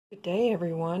Good day,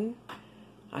 everyone.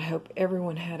 I hope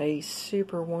everyone had a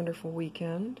super wonderful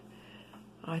weekend.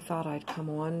 I thought I'd come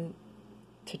on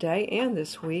today and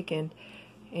this week and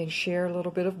share a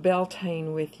little bit of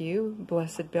Beltane with you.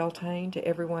 Blessed Beltane to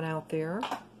everyone out there.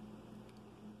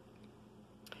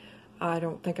 I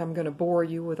don't think I'm going to bore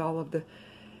you with all of the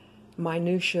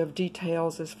minutiae of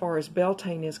details as far as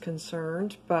Beltane is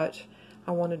concerned, but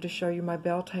I wanted to show you my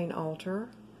Beltane altar.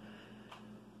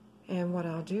 And what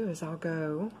I'll do is I'll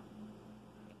go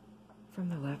from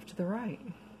the left to the right.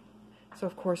 So,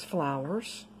 of course,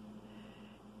 flowers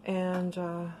and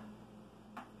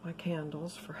my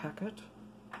candles for Hecate.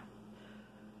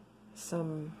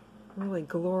 Some really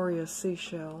glorious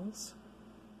seashells,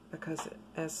 because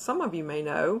as some of you may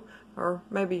know, or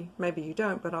maybe you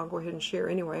don't, but I'll go ahead and share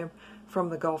anyway, I'm from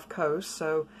the Gulf Coast,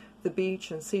 so the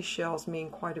beach and seashells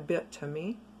mean quite a bit to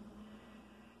me.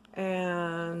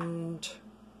 And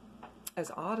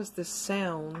as odd as this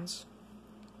sounds,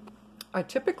 I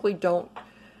typically don't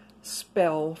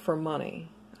spell for money.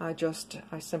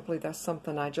 That's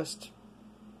something I just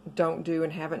don't do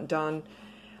and haven't done.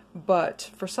 But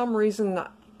for some reason,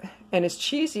 and as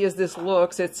cheesy as this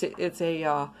looks, it's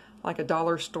a like a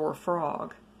dollar store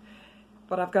frog.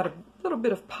 But I've got a little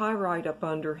bit of pyrite up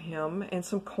under him and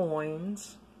some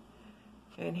coins.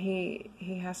 And he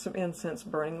has some incense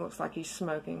burning. Looks like he's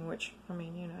smoking, which, I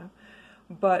mean, you know.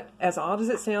 But as odd as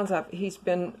it sounds, he's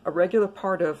been a regular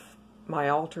part of my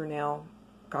altar now,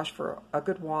 gosh, for a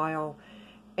good while.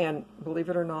 And believe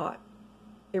it or not,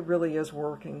 it really is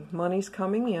working. Money's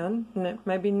coming in,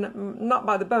 maybe not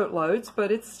by the boatloads,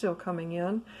 but it's still coming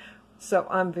in. So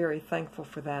I'm very thankful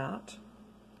for that.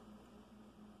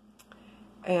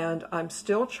 And I'm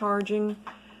still charging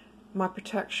my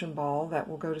protection ball. That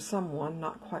will go to someone,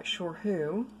 not quite sure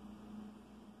who.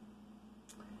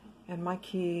 And my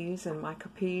keys and my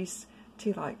capiz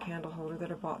tea light candle holder that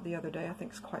I bought the other day. I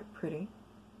think it's quite pretty.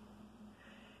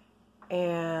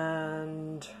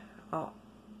 And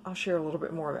I'll share a little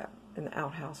bit more about in the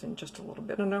outhouse in just a little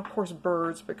bit. And of course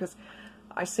birds, because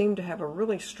I seem to have a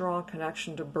really strong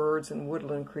connection to birds and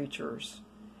woodland creatures.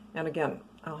 And again,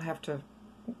 I'll have to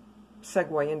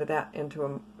segue into that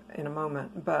in a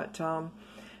moment. But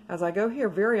as I go here,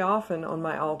 very often on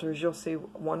my altars you'll see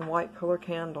one white pillar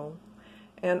candle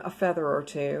and a feather or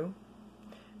two.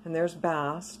 And there's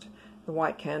Bast. The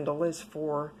white candle is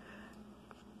for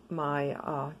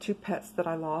my two pets that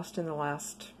I lost in the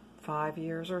last 5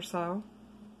 years or so.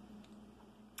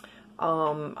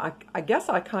 I guess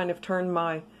I kind of turned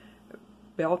my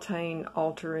Beltane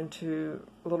altar into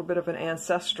a little bit of an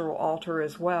ancestral altar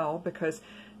as well, because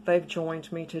they've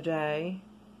joined me today,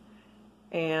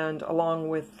 and along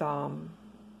with some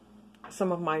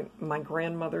of my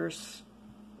grandmother's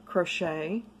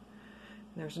crochet.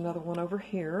 There's another one over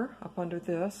here up under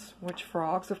this, which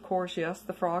frogs, of course, yes,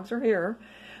 the frogs are here.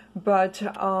 But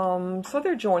so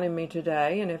they're joining me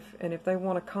today, and if they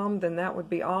want to come, then that would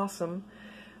be awesome.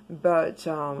 But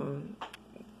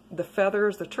the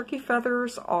feathers, the turkey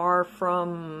feathers, are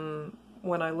from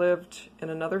when I lived in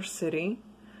another city,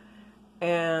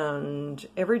 and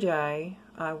every day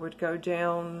I would go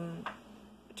down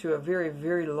to a very,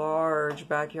 very large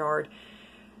backyard,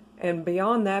 and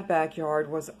beyond that backyard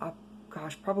was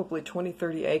gosh, probably 20,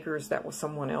 30 acres that was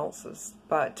someone else's.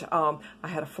 But I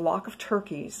had a flock of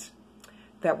turkeys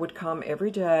that would come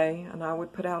every day, and I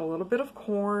would put out a little bit of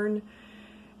corn.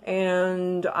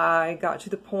 And I got to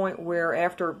the point where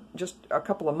after just a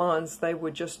couple of months, they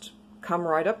would just come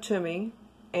right up to me.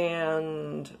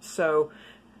 And so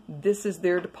this is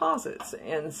their deposits.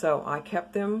 And so I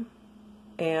kept them.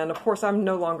 And of course, I'm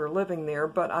no longer living there,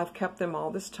 but I've kept them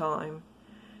all this time.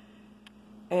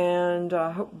 And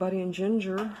I hope Buddy and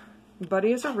Ginger.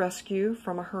 Buddy is a rescue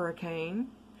from a hurricane.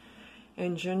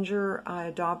 And Ginger I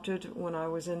adopted when I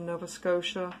was in Nova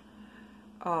Scotia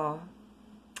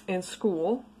in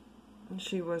school. And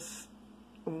she was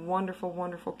a wonderful,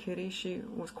 wonderful kitty. She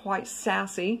was quite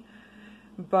sassy.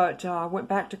 But I went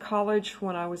back to college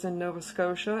when I was in Nova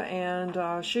Scotia,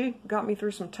 and she got me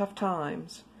through some tough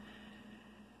times.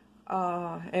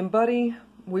 And Buddy,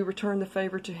 we returned the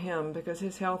favor to him because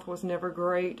his health was never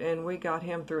great, and we got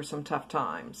him through some tough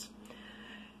times.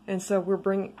 And so we're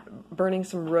burning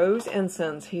some rose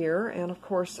incense here, and of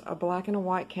course a black and a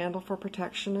white candle for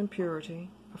protection and purity,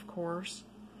 of course.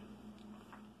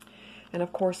 And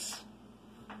of course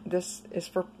this is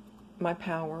for my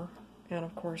power, and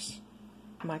of course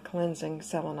my cleansing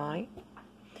selenite.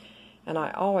 And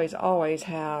I always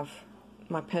have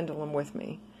my pendulum with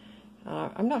me.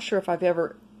 I'm not sure if I've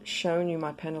ever shown you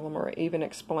my pendulum or even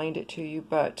explained it to you,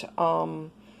 but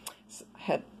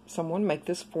had someone make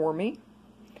this for me.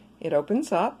 It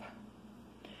opens up,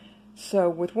 So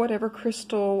with whatever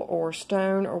crystal or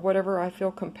stone or whatever I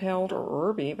feel compelled, or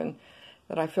herb even,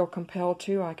 that I feel compelled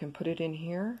to, I can put it in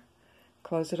here,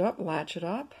 close it up, latch it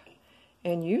up,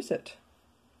 and use it.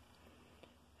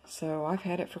 So I've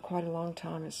had it for quite a long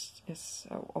time. It's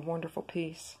a wonderful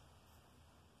piece.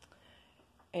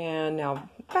 And now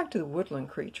back to the woodland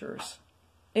creatures.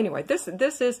 Anyway, this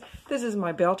is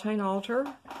my Beltane altar.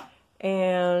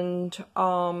 And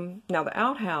now the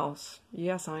outhouse.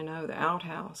 Yes, I know, the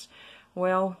outhouse.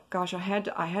 Well, gosh, I had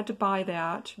to buy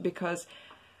that because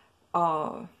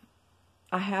I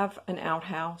have an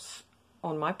outhouse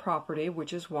on my property,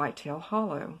 which is Whitetail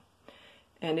Hollow.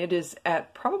 And it is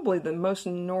at probably the most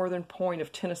northern point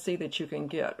of Tennessee that you can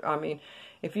get. I mean,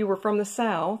 if you were from the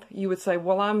south, you would say,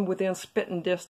 well, I'm within spitting distance